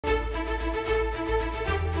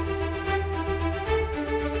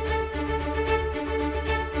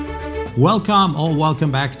Welcome or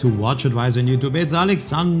welcome back to WatchAdvisor on YouTube. It's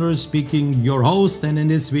Alexander speaking, your host, and in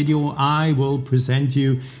this video I will present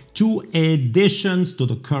you two additions to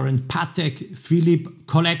the current Patek Philippe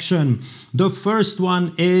collection. The first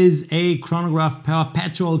one is a chronograph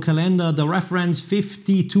perpetual calendar, the reference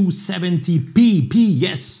 5270P.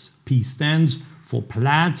 Yes, P stands for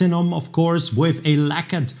platinum, of course, with a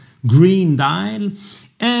lacquered green dial.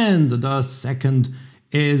 And the second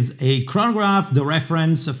is a chronograph, the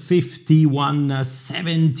reference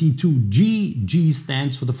 5172G. G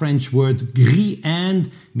stands for the French word gris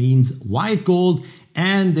and means white gold.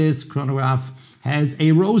 And this chronograph has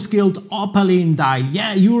a rose-gilt opaline dial.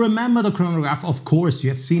 Yeah, you remember the chronograph, of course, you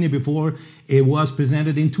have seen it before. It was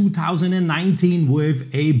presented in 2019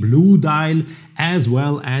 with a blue dial, as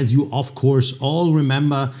well as you, of course, all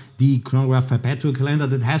remember the chronograph perpetual calendar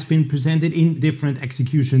that has been presented in different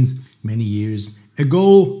executions many years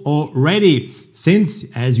ago already. Since,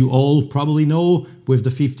 as you all probably know, with the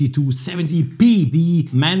 5270P, the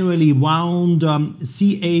manually wound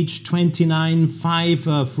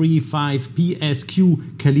CH29535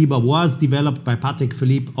 PSQ caliber was developed by Patek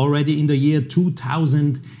Philippe already in the year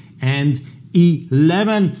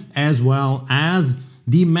 2011, as well as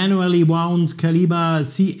the manually wound caliber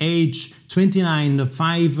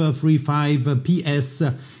CH29535 PS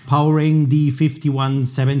powering the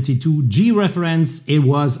 5172G reference. It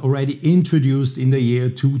was already introduced in the year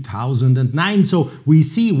 2009. So we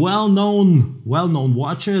see well-known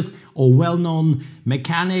watches or well-known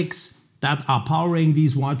mechanics that are powering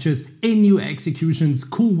these watches in new executions,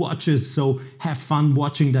 cool watches. So have fun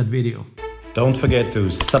watching that video. Don't forget to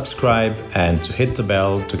subscribe and to hit the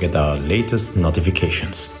bell to get our latest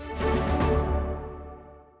notifications.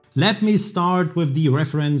 Let me start with the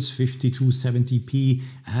reference 5270P.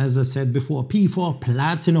 As I said before, P for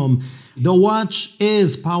platinum. The watch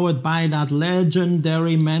is powered by that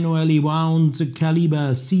legendary manually wound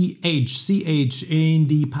caliber CH. CH in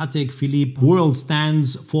the Patek Philippe world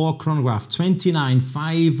stands for chronograph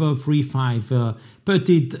 29535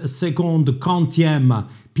 petite seconde quantième,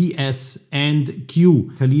 PS and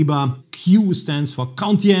Q. Caliber Q stands for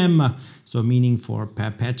quantième, so meaning for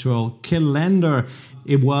perpetual calendar.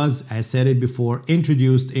 It was, I said it before,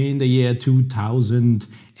 introduced in the year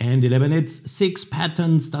 2011. It's 6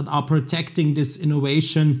 patents that are protecting this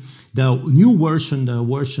innovation. The new version, the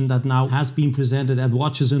version that now has been presented at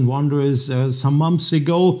Watches and Wonders some months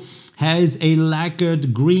ago, has a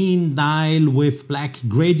lacquered green dial with black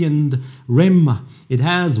gradient rim. It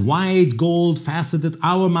has white gold faceted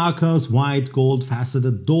hour markers, white gold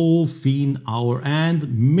faceted dauphine hour and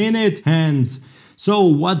minute hands. So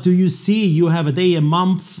what do you see? You have a day, a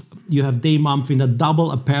month. You have day, month in a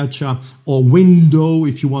double aperture or window,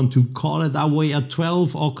 if you want to call it that way, at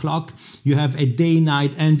 12 o'clock. You have a day,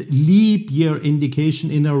 night and leap year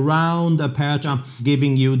indication in a round aperture,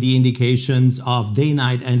 giving you the indications of day,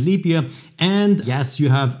 night and leap year. And yes, you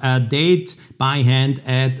have a date by hand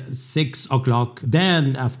at 6 o'clock.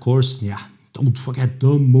 Then, of course, yeah, don't forget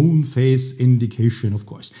the moon phase indication, of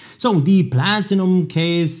course. So the platinum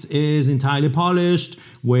case is entirely polished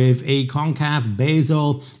with a concave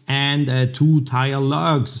bezel and 2 tire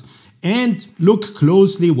lugs. And look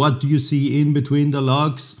closely, what do you see in between the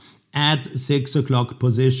lugs at 6 o'clock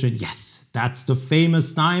position? Yes, that's the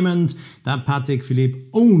famous diamond that Patek Philippe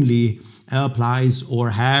only applies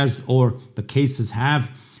or has, or the cases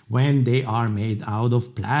have, when they are made out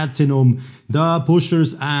of platinum. The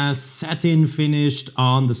pushers are satin finished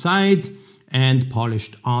on the side and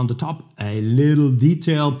polished on the top. A little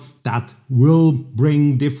detail that will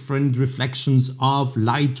bring different reflections of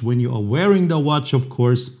light when you are wearing the watch, of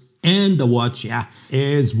course. And the watch, yeah,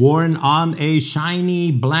 is worn on a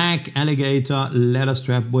shiny black alligator leather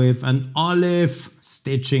strap with an olive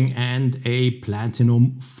stitching and a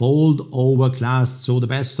platinum fold over clasp. So the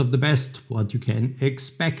best of the best, what you can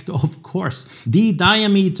expect, of course. The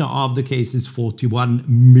diameter of the case is 41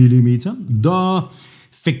 millimeter. The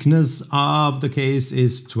thickness of the case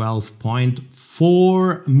is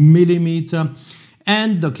 12.4 millimeter.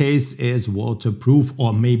 And the case is waterproof,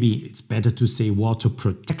 or maybe it's better to say water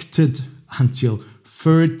protected until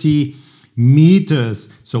 30 meters.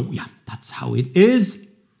 So yeah, that's how it is.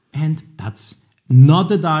 And that's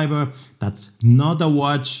not a diver. That's not a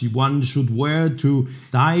watch one should wear to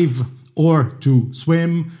dive or to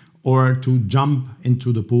swim or to jump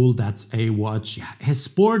into the pool. That's a watch, yeah, a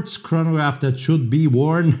sports chronograph that should be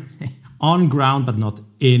worn on ground, but not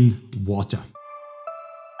in water.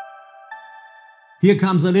 Here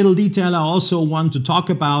comes a little detail I also want to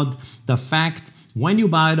talk about. The fact when you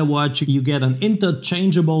buy the watch, you get an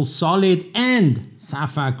interchangeable solid and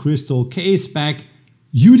sapphire crystal case back.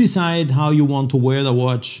 You decide how you want to wear the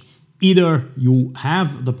watch. Either you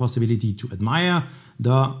have the possibility to admire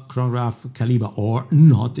the chronograph caliber or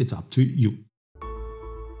not, it's up to you.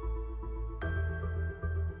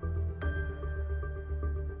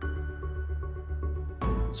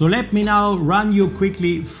 So let me now run you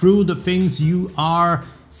quickly through the things you are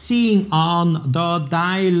seeing on the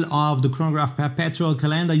dial of the chronograph perpetual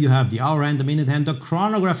calendar. You have the hour hand, the minute hand, the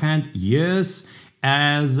chronograph hand. Yes,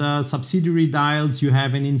 as subsidiary dials, you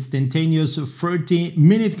have an instantaneous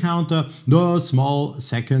 30-minute counter, the small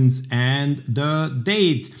seconds, and the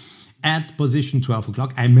date. At position 12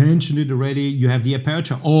 o'clock, I mentioned it already, you have the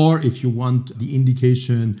aperture, or if you want the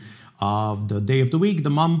indication of the day of the week, the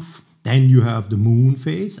month, then you have the moon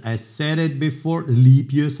phase. I said it before,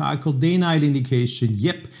 leap year cycle, day-night indication,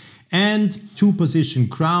 yep. And 2-position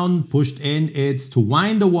crown pushed in, it's to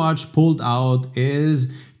wind the watch, pulled out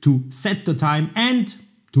is to set the time and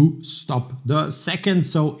to stop the second,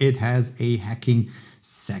 so it has a hacking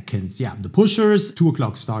seconds. Yeah, the pushers, 2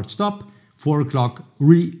 o'clock start stop, 4 o'clock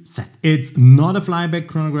reset. It's not a flyback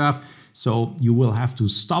chronograph, so you will have to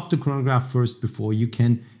stop the chronograph first before you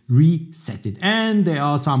can reset it. And there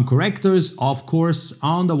are some correctors, of course,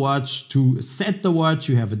 on the watch. To set the watch,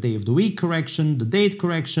 you have a day of the week correction, the date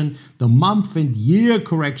correction, the month and year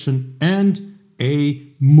correction, and a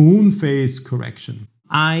moon phase correction.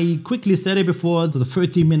 I quickly said it before, the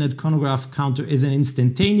 30-minute chronograph counter is an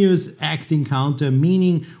instantaneous acting counter,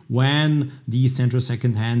 meaning when the central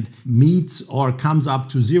second hand meets or comes up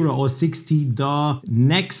to 0 or 60, the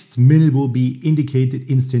next minute will be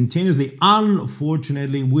indicated instantaneously.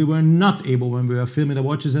 Unfortunately, we were not able, when we were filming the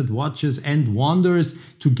watches at Watches and Wonders,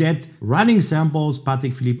 to get running samples.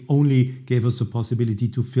 Patek Philippe only gave us the possibility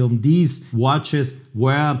to film these watches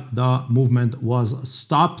where the movement was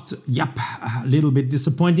stopped. Yep, a little bit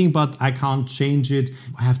disappointing, but I can't change it.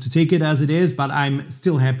 I have to take it as it is, but I'm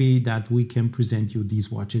still happy that we can present you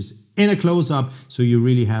these watches in a close-up, so you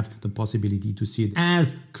really have the possibility to see it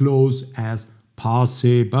as close as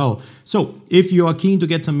possible. So if you are keen to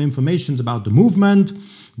get some information about the movement,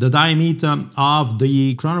 the diameter of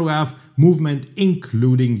the chronograph, movement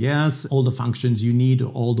including, yes, all the functions you need,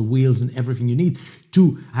 all the wheels and everything you need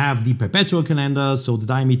to have the perpetual calendar. So the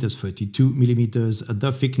diameter is 32 millimeters,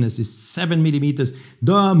 the thickness is 7 millimeters.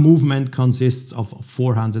 The movement consists of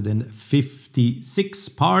 456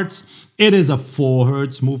 parts. It is a 4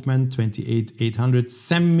 Hertz movement, 28,800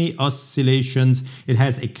 semi-oscillations. It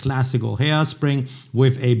has a classical hairspring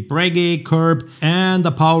with a Breguet curb, and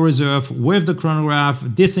the power reserve with the chronograph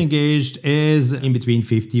disengaged is in between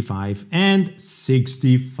 55 and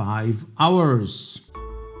 65 hours.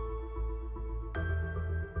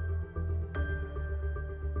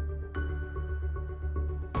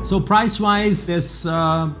 So price-wise, this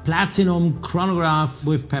platinum chronograph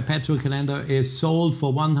with perpetual calendar is sold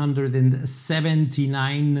for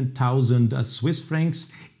 179,000 Swiss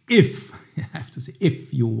francs. If, I have to say,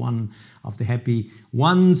 if you're one of the happy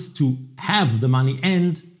ones to have the money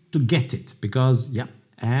and to get it, because, yeah,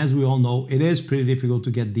 as we all know, it is pretty difficult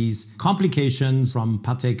to get these complications from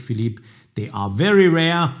Patek Philippe. They are very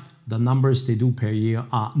rare. The numbers they do per year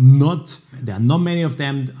are not, there are not many of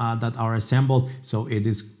them that are assembled, so it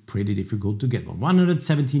is pretty difficult to get one.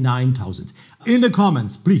 179,000. In the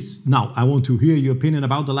comments, please, now I want to hear your opinion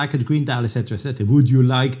about the lacquered green dial, etc, etc. Would you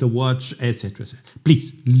like the watch, etc, etc.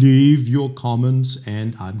 Please leave your comments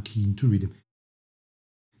and I'm keen to read them.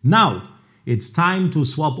 Now, it's time to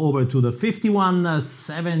swap over to the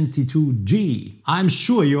 5172G. I'm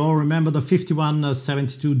sure you all remember the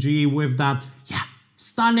 5172G with that, yeah,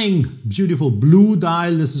 stunning, beautiful blue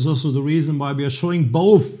dial. This is also the reason why we are showing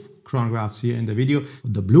both chronographs here in the video.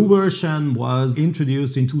 The blue version was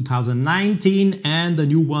introduced in 2019 and the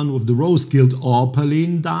new one with the rose gilt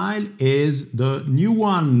opaline dial is the new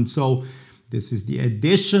one. So this is the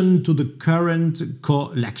addition to the current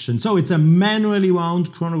collection. So it's a manually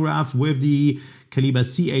wound chronograph with the caliber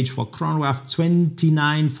CH for chronograph,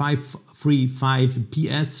 29535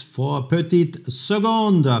 PS for petite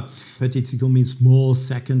seconde. Petite seconde means small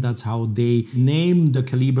second. That's how they name the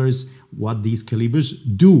calibers, what these calibers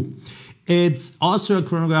do. It's also a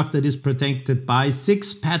chronograph that is protected by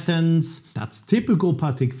 6 patents. That's typical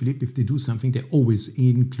Patek Philippe. If they do something, they always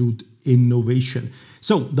include innovation.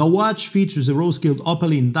 So the watch features a rose gilt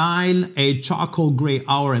opaline dial, a charcoal gray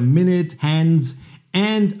hour and minute hands,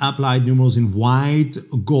 and applied numerals in white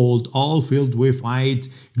gold, all filled with white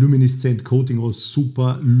luminescent coating or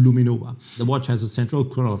super luminova. The watch has a central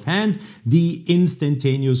chronograph hand. The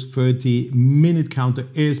instantaneous 30-minute counter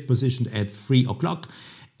is positioned at 3 o'clock.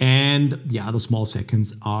 And yeah, the small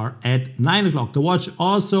seconds are at 9 o'clock. The watch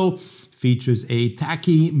also features a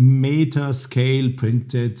tachymeter scale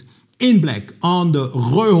printed in black on the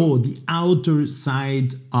rehaut, the outer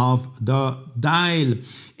side of the dial.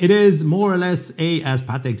 It is more or less as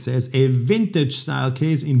Patek says, a vintage style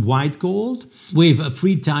case in white gold with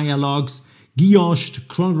 3 tire lugs, guilloched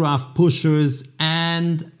chronograph pushers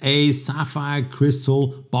and a sapphire crystal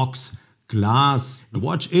box glass. The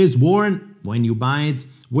watch is worn when you buy it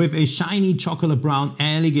with a shiny chocolate brown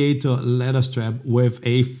alligator leather strap with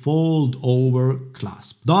a fold over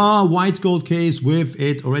clasp. The white gold case with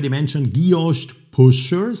it already mentioned guilloched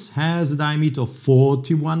pushers has a diameter of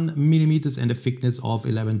 41 millimeters and a thickness of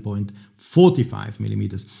 11.45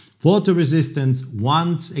 millimeters. Water resistance,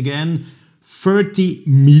 once again, 30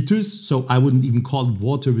 meters, so I wouldn't even call it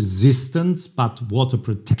water resistance, but water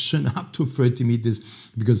protection up to 30 meters,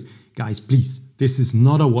 because guys, please, this is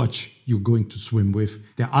not a watch you're going to swim with.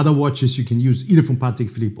 There are other watches you can use either from Patek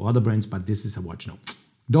Philippe or other brands, but this is a watch. No,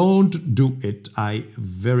 don't do it. I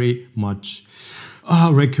very much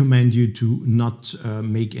recommend you to not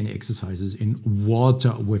make any exercises in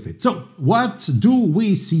water with it. So what do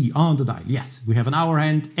we see on the dial? Yes, we have an hour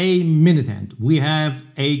hand, a minute hand. We have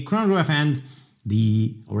a chronograph hand,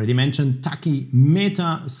 the already mentioned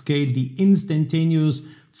tachymeter scale, the instantaneous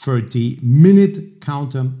 30-minute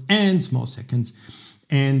counter and small seconds.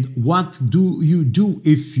 And what do you do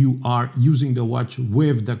if you are using the watch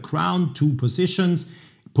with the crown? 2 positions,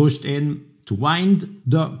 pushed in to wind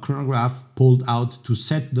the chronograph, pulled out to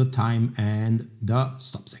set the time and the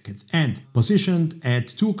stop seconds. And positioned at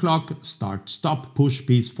 2 o'clock, start stop push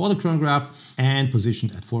piece for the chronograph, and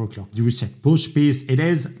positioned at 4 o'clock, the reset push piece. It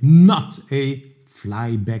is not a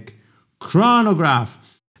flyback chronograph.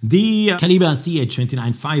 The caliber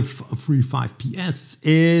CH29535 PS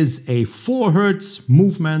is a 4 Hz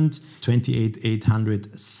movement,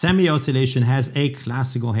 28800 semi-oscillation, has a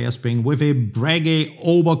classical hairspring with a Breguet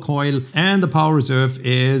overcoil, and the power reserve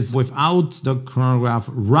is without the chronograph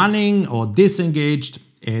running or disengaged.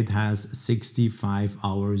 It has 65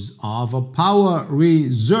 hours of a power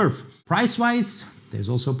reserve. Price-wise, there's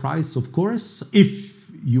also price, of course. If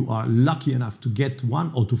you are lucky enough to get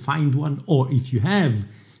one or to find one, or if you have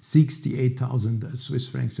 68,000 Swiss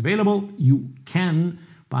francs available, you can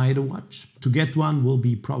buy the watch. To get one will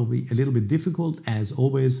be probably a little bit difficult. As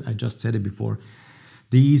always, I just said it before,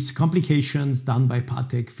 these complications done by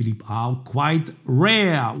Patek Philippe are quite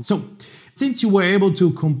rare. So since you were able to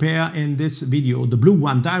compare in this video the blue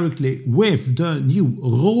one directly with the new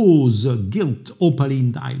rose gilt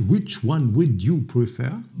opaline dial, which one would you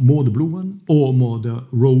prefer? More the blue one or more the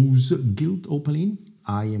rose gilt opaline?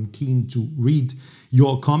 I am keen to read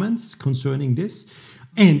your comments concerning this.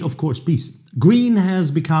 And of course, please, green has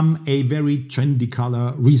become a very trendy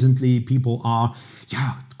color. Recently, people are,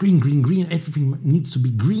 green, green, green, everything needs to be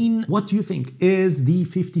green. What do you think? Is the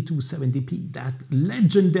 5270p, that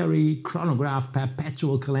legendary chronograph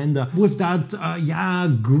perpetual calendar with that,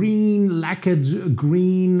 green lacquered,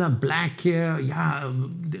 green, black,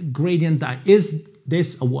 gradient die, is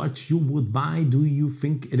this a watch you would buy? Do you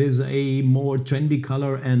think it is a more trendy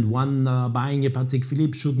color and one buying a Patek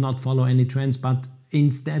Philippe should not follow any trends, but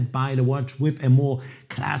instead buy the watch with a more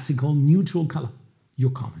classical neutral color?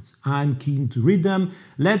 Your comments. I'm keen to read them.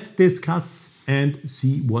 Let's discuss and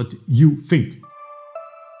see what you think.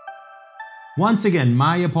 Once again,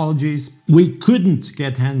 my apologies. We couldn't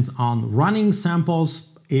get hands on running samples.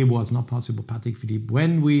 It was not possible. Patek Philippe,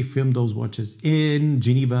 when we filmed those watches in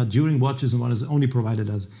Geneva during Watches and Wonders, only provided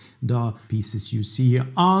us the pieces you see here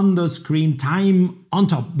on the screen. Time on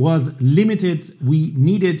top was limited. We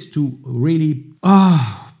needed to really,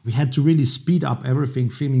 we had to really speed up everything,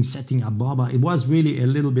 filming, setting up, blah, blah. It was really a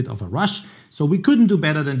little bit of a rush. So we couldn't do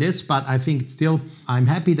better than this, but I think still, I'm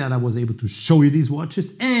happy that I was able to show you these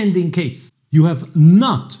watches. And in case you have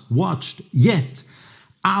not watched yet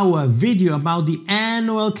our video about the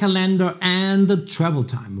annual calendar and the travel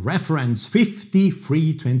time, reference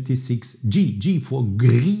 5326G, G for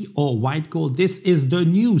gris or white gold. This is the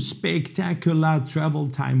new spectacular travel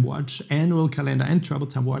time watch, annual calendar and travel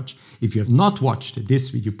time watch. If you have not watched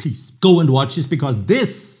this video, please go and watch this, because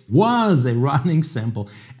this was a running sample.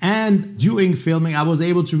 And during filming, I was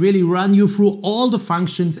able to really run you through all the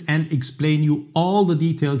functions and explain you all the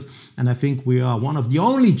details. And I think we are one of the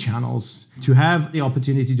only channels to have the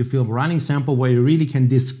opportunity to film a running sample where you really can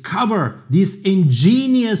discover this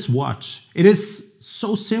ingenious watch. It is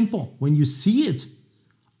so simple when you see it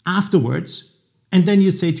afterwards, and then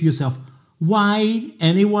you say to yourself, why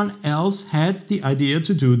anyone else had the idea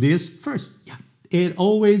to do this first? Yeah. It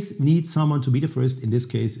always needs someone to be the first. In this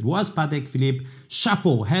case, it was Patek Philippe.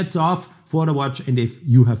 Chapeau, hats off for the watch. And if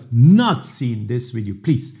you have not seen this video,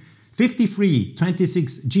 please,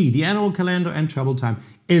 5326G, the annual calendar and travel time,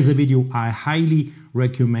 is a video I highly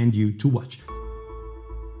recommend you to watch.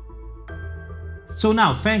 So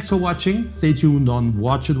now, thanks for watching. Stay tuned on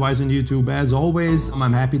WatchAdvisor on YouTube. As always,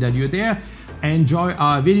 I'm happy that you're there. Enjoy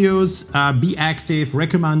our videos, be active,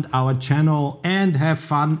 recommend our channel, and have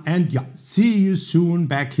fun. And yeah, see you soon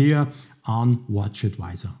back here on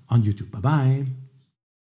WatchAdvisor on YouTube. Bye-bye.